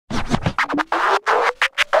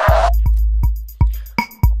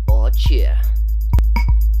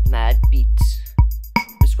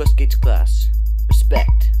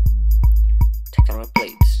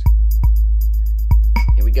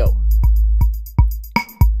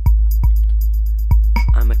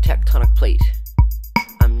plate.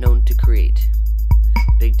 I'm known to create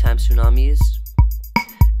big time tsunamis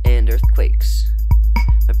and earthquakes.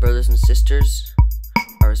 My brothers and sisters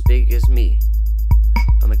are as big as me,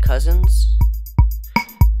 but my cousins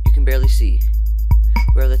you can barely see.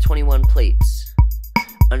 We are the 21 plates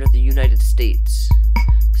under the United States,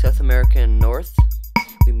 South America and North.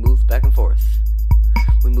 We move back and forth.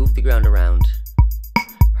 We move the ground around,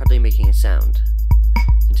 hardly making a sound,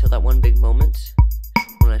 until that one big moment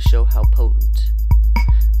when I show how potent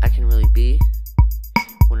I can really be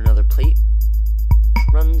when another plate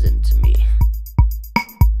runs into me.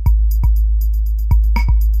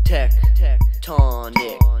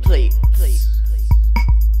 Tectonic plates.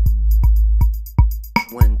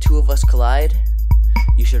 When two of us collide,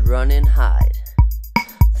 you should run and hide.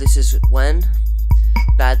 This is when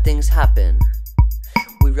bad things happen.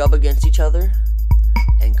 We rub against each other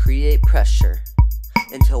and create pressure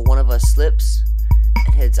until one of us slips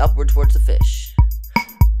and heads upward towards the fish,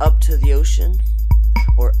 up to the ocean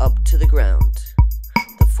or up to the ground.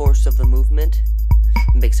 The force of the movement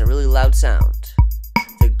makes a really loud sound.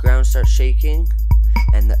 The ground starts shaking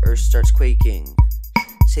and the earth starts quaking.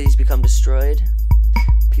 Cities become destroyed,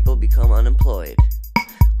 people become unemployed.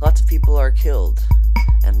 Lots of people are killed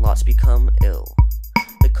and lots become ill.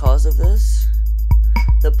 The cause of this?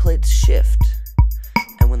 The plates shift,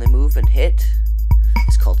 and when they move and hit,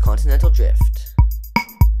 it's called continental drift.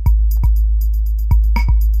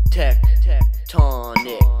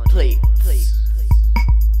 Tectonic plates.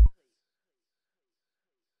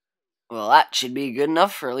 Well, that should be good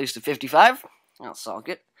enough for at least a 55. I'll solve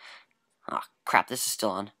it. Oh crap, this is still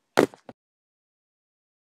on.